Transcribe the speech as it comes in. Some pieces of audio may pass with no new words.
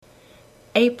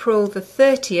April the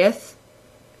 30th,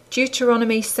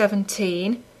 Deuteronomy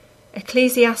 17,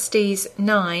 Ecclesiastes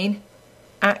 9,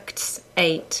 Acts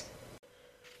 8.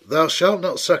 Thou shalt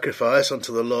not sacrifice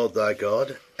unto the Lord thy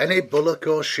God any bullock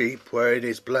or sheep wherein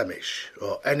is blemish,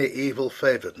 or any evil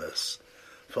favouredness,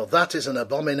 for that is an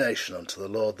abomination unto the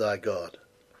Lord thy God.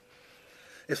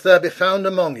 If there be found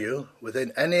among you,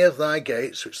 within any of thy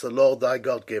gates which the Lord thy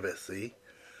God giveth thee,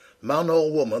 man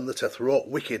or woman that hath wrought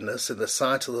wickedness in the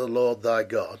sight of the Lord thy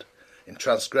God, in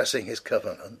transgressing his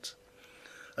covenant,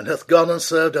 and hath gone and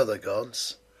served other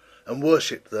gods, and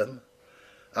worshipped them,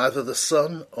 either the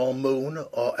sun or moon,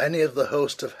 or any of the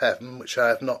host of heaven which I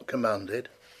have not commanded,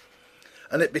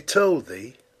 and it be told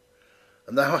thee,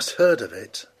 and thou hast heard of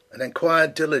it, and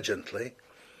enquired diligently,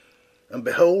 and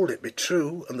behold, it be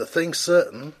true, and the thing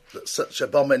certain, that such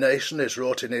abomination is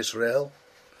wrought in Israel,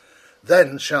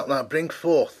 then shalt thou bring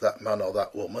forth that man or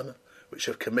that woman, which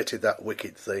have committed that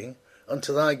wicked thing,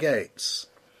 unto thy gates,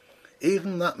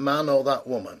 even that man or that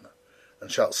woman,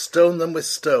 and shalt stone them with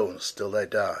stones till they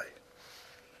die.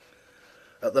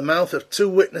 At the mouth of 2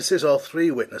 witnesses or 3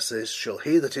 witnesses shall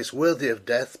he that is worthy of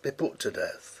death be put to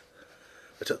death,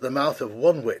 but at the mouth of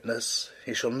 1 witness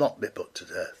he shall not be put to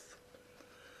death.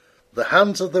 The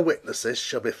hands of the witnesses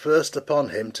shall be first upon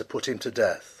him to put him to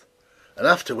death, and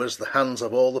afterwards the hands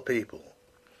of all the people.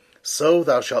 So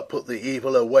thou shalt put the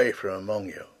evil away from among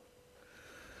you.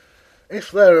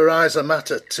 If there arise a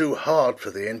matter too hard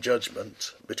for thee in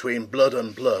judgment, between blood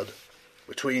and blood,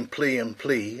 between plea and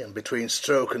plea, and between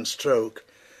stroke and stroke,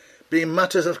 being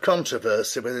matters of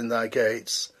controversy within thy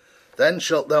gates, then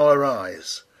shalt thou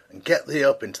arise, and get thee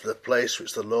up into the place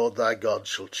which the Lord thy God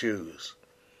shall choose.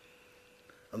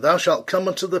 And thou shalt come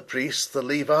unto the priests, the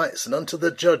Levites, and unto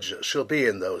the judge that shall be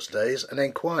in those days, and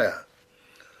enquire.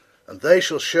 And they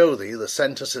shall show thee the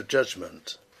sentence of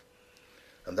judgment.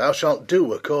 And thou shalt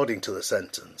do according to the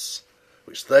sentence,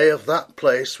 which they of that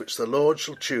place which the Lord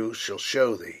shall choose shall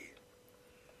show thee.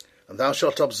 And thou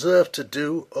shalt observe to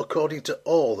do according to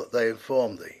all that they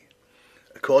inform thee,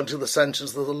 according to the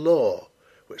sentence of the law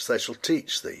which they shall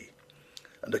teach thee,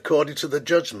 and according to the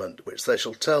judgment which they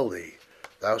shall tell thee,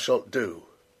 thou shalt do.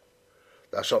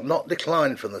 Thou shalt not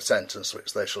decline from the sentence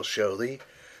which they shall show thee,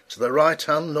 to the right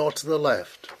hand nor to the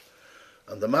left.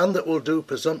 And the man that will do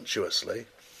presumptuously,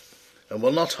 and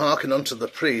will not hearken unto the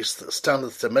priest that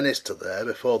standeth to minister there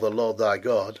before the Lord thy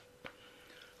God,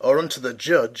 or unto the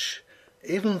judge,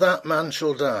 even that man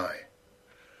shall die.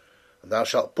 And thou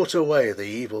shalt put away the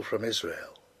evil from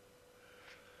Israel.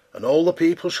 And all the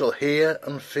people shall hear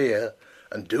and fear,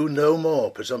 and do no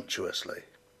more presumptuously.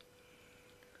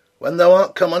 When thou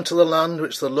art come unto the land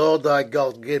which the Lord thy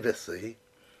God giveth thee,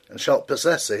 and shalt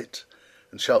possess it,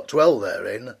 and shalt dwell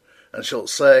therein, and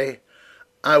shalt say,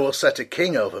 I will set a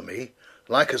king over me,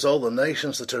 like as all the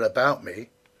nations that are about me,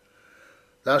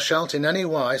 thou shalt in any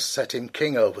wise set him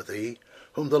king over thee,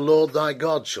 whom the Lord thy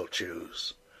God shall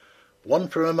choose. 1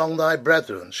 from among thy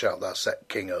brethren shalt thou set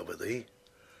king over thee.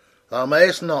 Thou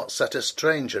mayest not set a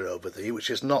stranger over thee,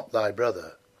 which is not thy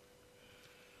brother.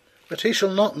 But he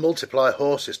shall not multiply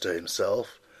horses to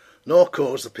himself, nor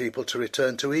cause the people to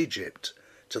return to Egypt,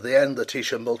 to the end that he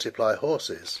shall multiply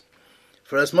horses.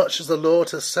 For as much as the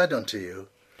Lord hath said unto you,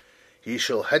 ye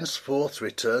shall henceforth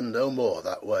return no more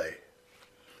that way.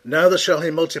 Neither shall he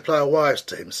multiply wives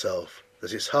to himself,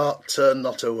 that his heart turn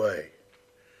not away.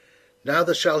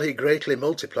 Neither shall he greatly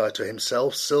multiply to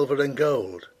himself silver and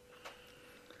gold.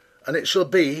 And it shall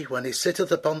be, when he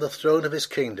sitteth upon the throne of his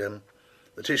kingdom,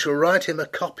 that he shall write him a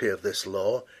copy of this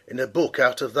law in a book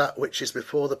out of that which is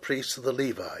before the priests of the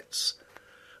Levites,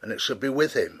 and it shall be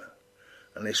with him,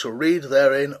 and he shall read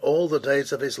therein all the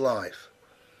days of his life,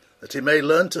 that he may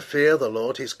learn to fear the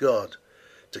Lord his God,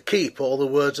 to keep all the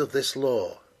words of this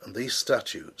law and these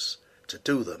statutes, to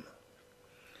do them.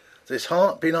 That his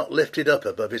heart be not lifted up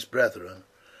above his brethren,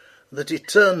 and that he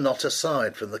turn not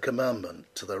aside from the commandment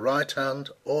to the right hand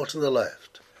or to the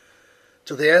left,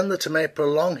 to the end that he may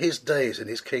prolong his days in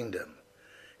his kingdom,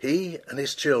 he and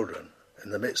his children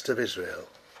in the midst of Israel.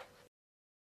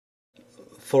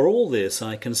 For all this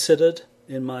I considered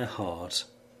in my heart,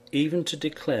 even to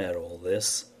declare all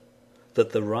this,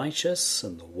 that the righteous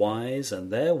and the wise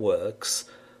and their works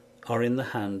are in the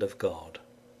hand of God.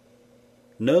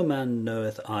 No man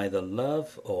knoweth either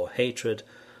love or hatred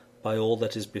by all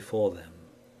that is before them.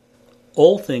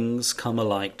 All things come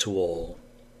alike to all.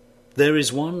 There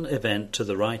is one event to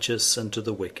the righteous and to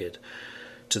the wicked,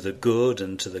 to the good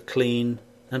and to the clean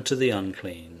and to the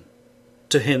unclean,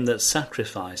 to him that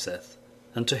sacrificeth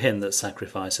and to him that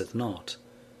sacrificeth not.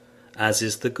 As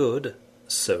is the good,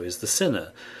 so is the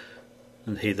sinner,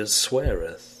 and he that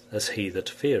sweareth, as he that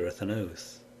feareth an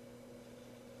oath.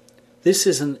 This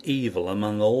is an evil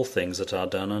among all things that are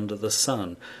done under the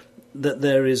sun, that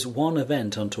there is one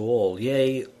event unto all,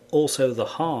 yea, also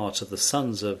the heart of the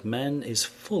sons of men is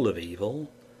full of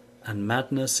evil, and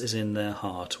madness is in their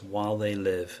heart while they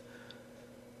live,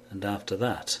 and after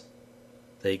that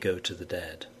they go to the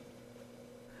dead.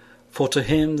 For to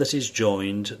him that is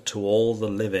joined to all the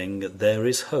living there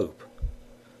is hope.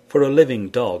 For a living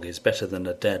dog is better than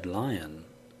a dead lion.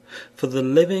 For the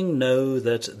living know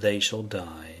that they shall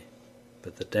die,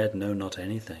 but the dead know not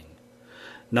anything,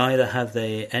 neither have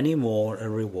they any more a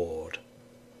reward,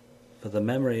 for the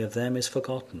memory of them is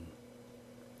forgotten.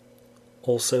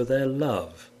 Also their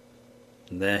love,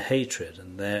 and their hatred,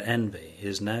 and their envy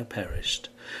is now perished,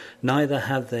 neither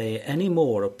have they any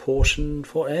more a portion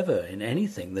for ever in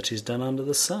anything that is done under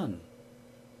the sun.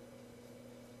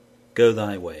 Go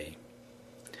thy way,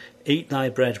 eat thy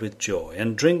bread with joy,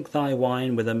 and drink thy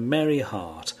wine with a merry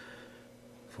heart,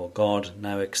 for God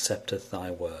now accepteth thy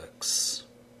works.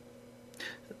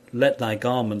 Let thy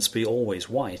garments be always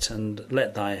white, and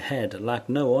let thy head lack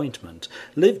no ointment.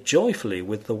 Live joyfully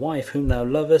with the wife whom thou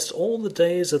lovest all the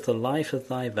days of the life of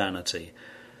thy vanity,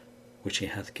 which he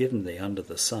hath given thee under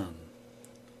the sun,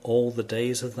 all the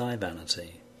days of thy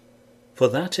vanity. For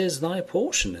that is thy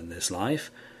portion in this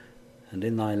life, and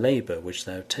in thy labour which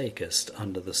thou takest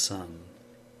under the sun.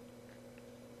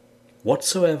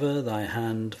 Whatsoever thy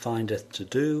hand findeth to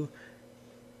do,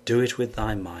 do it with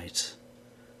thy might.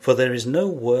 For there is no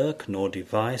work, nor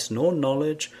device, nor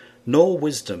knowledge, nor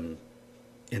wisdom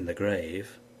in the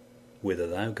grave, whither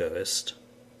thou goest.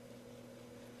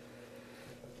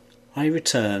 I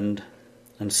returned,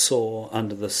 and saw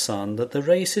under the sun that the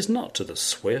race is not to the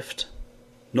swift,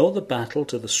 nor the battle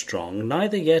to the strong,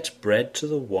 neither yet bread to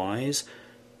the wise,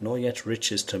 nor yet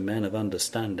riches to men of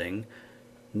understanding,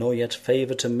 nor yet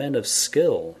favour to men of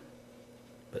skill,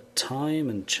 but time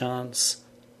and chance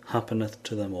happeneth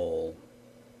to them all.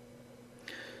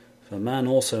 For man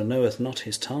also knoweth not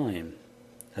his time,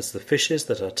 as the fishes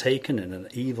that are taken in an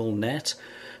evil net,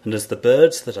 and as the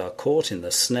birds that are caught in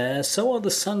the snare, so are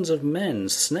the sons of men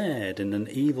snared in an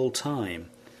evil time,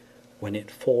 when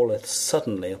it falleth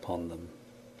suddenly upon them.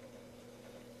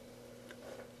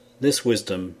 This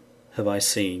wisdom have I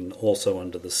seen also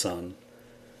under the sun,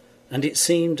 and it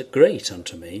seemed great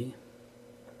unto me.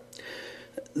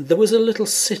 There was a little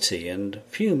city, and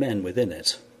few men within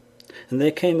it. And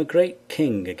there came a great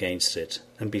king against it,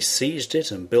 and besieged it,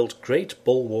 and built great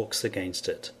bulwarks against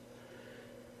it.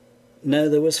 Now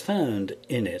there was found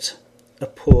in it a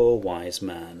poor wise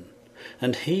man,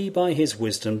 and he by his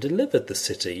wisdom delivered the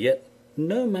city, yet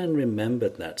no man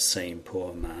remembered that same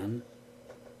poor man.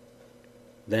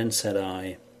 Then said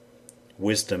I,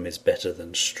 Wisdom is better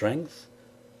than strength.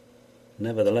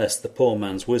 Nevertheless the poor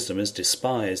man's wisdom is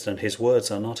despised, and his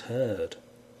words are not heard.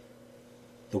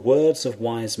 The words of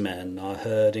wise men are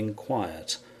heard in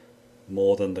quiet,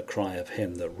 more than the cry of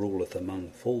him that ruleth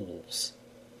among fools.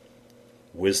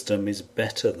 Wisdom is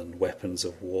better than weapons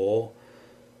of war,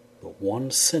 but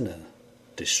one sinner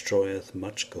destroyeth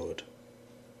much good.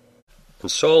 And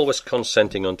Saul was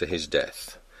consenting unto his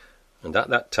death. And at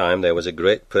that time there was a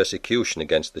great persecution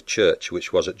against the church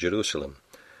which was at Jerusalem.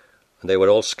 And they were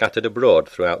all scattered abroad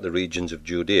throughout the regions of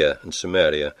Judea and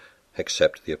Samaria,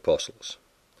 except the apostles.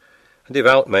 And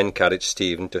devout men carried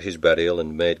Stephen to his burial,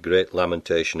 and made great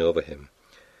lamentation over him.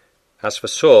 As for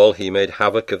Saul, he made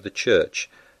havoc of the church,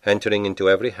 entering into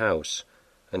every house,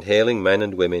 and hailing men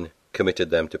and women, committed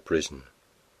them to prison.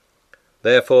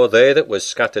 Therefore they that were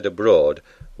scattered abroad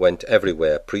went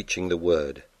everywhere preaching the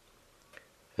word.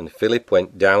 And Philip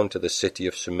went down to the city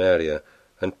of Samaria,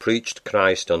 and preached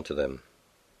Christ unto them.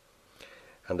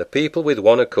 And the people with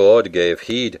one accord gave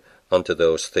heed unto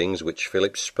those things which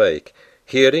Philip spake,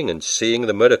 hearing and seeing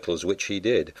the miracles which he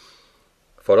did.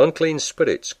 For unclean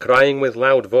spirits, crying with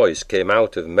loud voice, came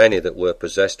out of many that were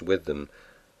possessed with them,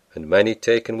 and many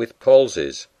taken with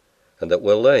palsies, and that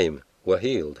were lame were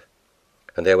healed.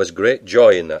 And there was great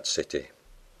joy in that city.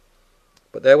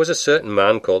 But there was a certain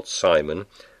man called Simon,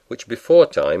 which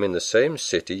beforetime in the same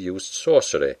city used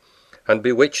sorcery, and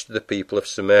bewitched the people of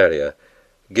Samaria,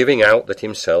 giving out that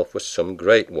himself was some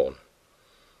great one,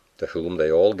 to whom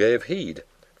they all gave heed,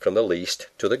 from the least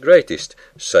to the greatest,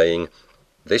 saying,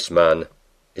 This man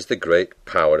is the great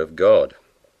power of God.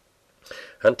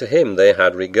 And to him they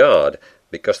had regard,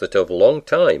 because that of long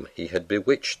time he had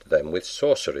bewitched them with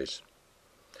sorceries.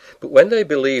 But when they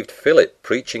believed Philip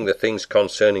preaching the things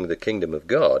concerning the kingdom of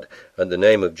God, and the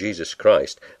name of Jesus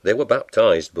Christ, they were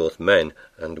baptized, both men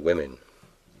and women.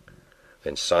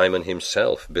 Then Simon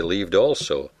himself believed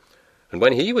also, and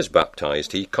when he was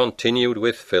baptized he continued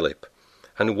with Philip,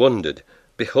 and wondered,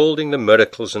 beholding the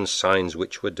miracles and signs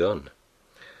which were done.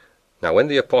 Now when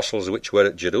the apostles which were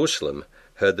at Jerusalem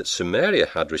heard that Samaria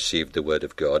had received the word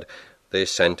of God, they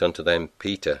sent unto them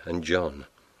Peter and John,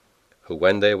 who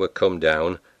when they were come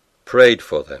down prayed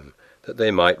for them, that they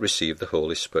might receive the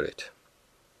Holy Spirit.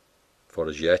 For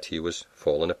as yet he was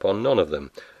fallen upon none of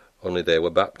them, only they were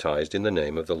baptized in the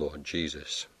name of the Lord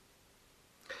Jesus.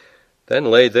 Then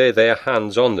laid they their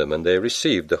hands on them, and they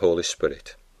received the Holy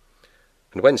Spirit.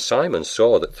 And when Simon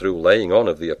saw that through laying on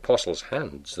of the apostles'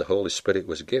 hands the Holy Spirit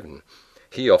was given,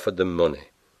 he offered them money,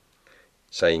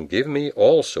 saying, Give me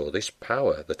also this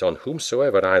power, that on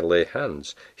whomsoever I lay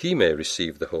hands, he may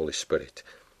receive the Holy Spirit.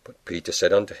 But Peter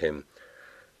said unto him,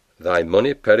 Thy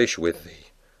money perish with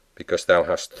thee, because thou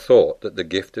hast thought that the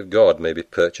gift of God may be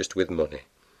purchased with money.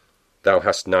 Thou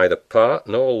hast neither part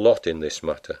nor lot in this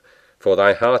matter, for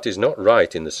thy heart is not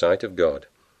right in the sight of God.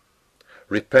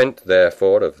 Repent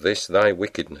therefore of this thy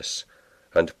wickedness,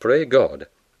 and pray God,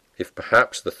 if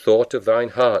perhaps the thought of thine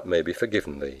heart may be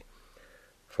forgiven thee.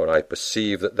 For I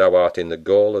perceive that thou art in the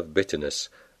gall of bitterness,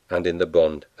 and in the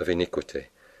bond of iniquity.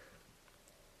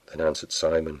 Then answered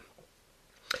Simon,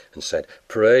 and said,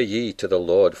 Pray ye to the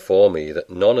Lord for me, that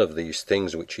none of these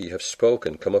things which ye have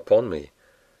spoken come upon me.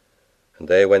 And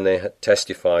they, when they had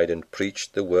testified and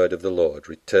preached the word of the Lord,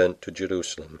 returned to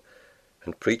Jerusalem,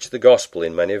 and preached the gospel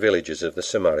in many villages of the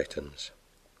Samaritans.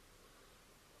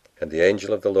 And the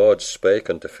angel of the Lord spake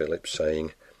unto Philip,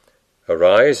 saying,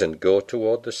 Arise, and go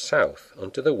toward the south,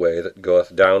 unto the way that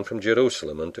goeth down from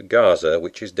Jerusalem unto Gaza,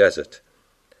 which is desert.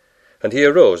 And he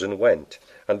arose and went,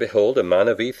 and behold, a man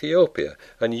of Ethiopia,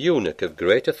 an eunuch of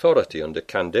great authority under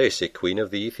Candace, queen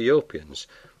of the Ethiopians,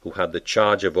 who had the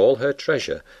charge of all her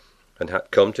treasure, and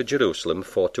had come to Jerusalem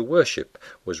for to worship,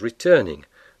 was returning,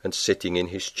 and sitting in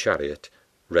his chariot,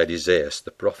 read Isaiah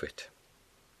the prophet.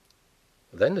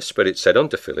 Then the Spirit said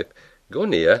unto Philip, Go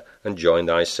near, and join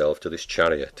thyself to this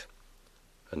chariot.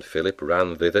 And Philip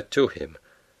ran thither to him,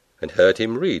 and heard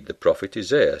him read the prophet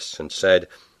Isaiah, and said,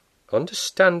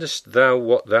 Understandest thou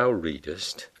what thou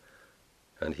readest?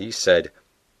 And he said,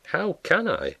 How can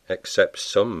I, except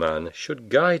some man should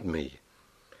guide me?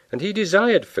 And he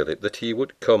desired Philip that he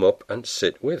would come up and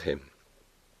sit with him.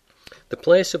 The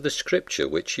place of the scripture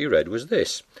which he read was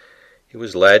this: He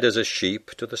was led as a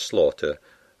sheep to the slaughter,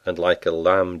 and like a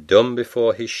lamb dumb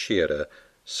before his shearer,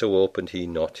 so opened he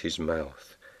not his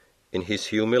mouth. In his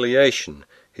humiliation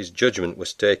his judgment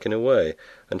was taken away,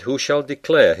 and who shall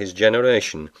declare his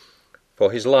generation?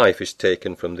 For his life is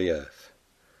taken from the earth.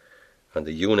 And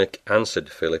the eunuch answered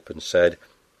Philip, and said,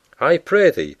 I pray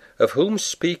thee, of whom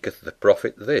speaketh the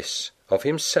prophet this, of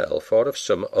himself, or of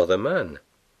some other man?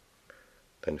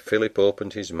 Then Philip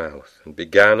opened his mouth, and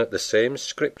began at the same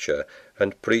scripture,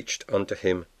 and preached unto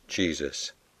him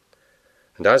Jesus.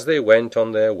 And as they went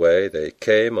on their way, they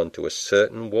came unto a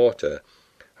certain water,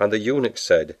 and the eunuch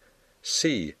said,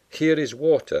 See, here is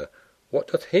water, what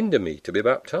doth hinder me to be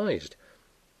baptized?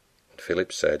 And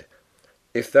Philip said,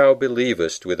 If thou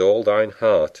believest with all thine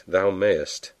heart, thou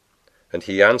mayest. And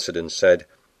he answered and said,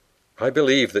 I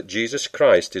believe that Jesus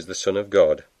Christ is the Son of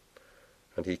God.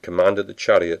 And he commanded the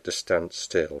chariot to stand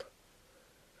still.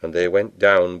 And they went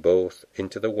down both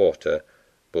into the water,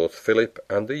 both Philip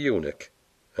and the eunuch,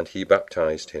 and he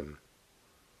baptized him.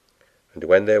 And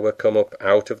when they were come up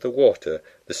out of the water,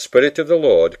 the Spirit of the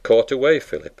Lord caught away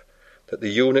Philip, that the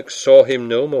eunuch saw him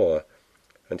no more,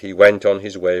 and he went on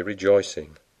his way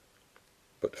rejoicing.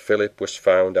 But Philip was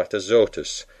found at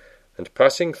Azotus, and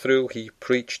passing through he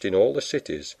preached in all the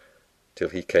cities, till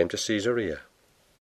he came to Caesarea.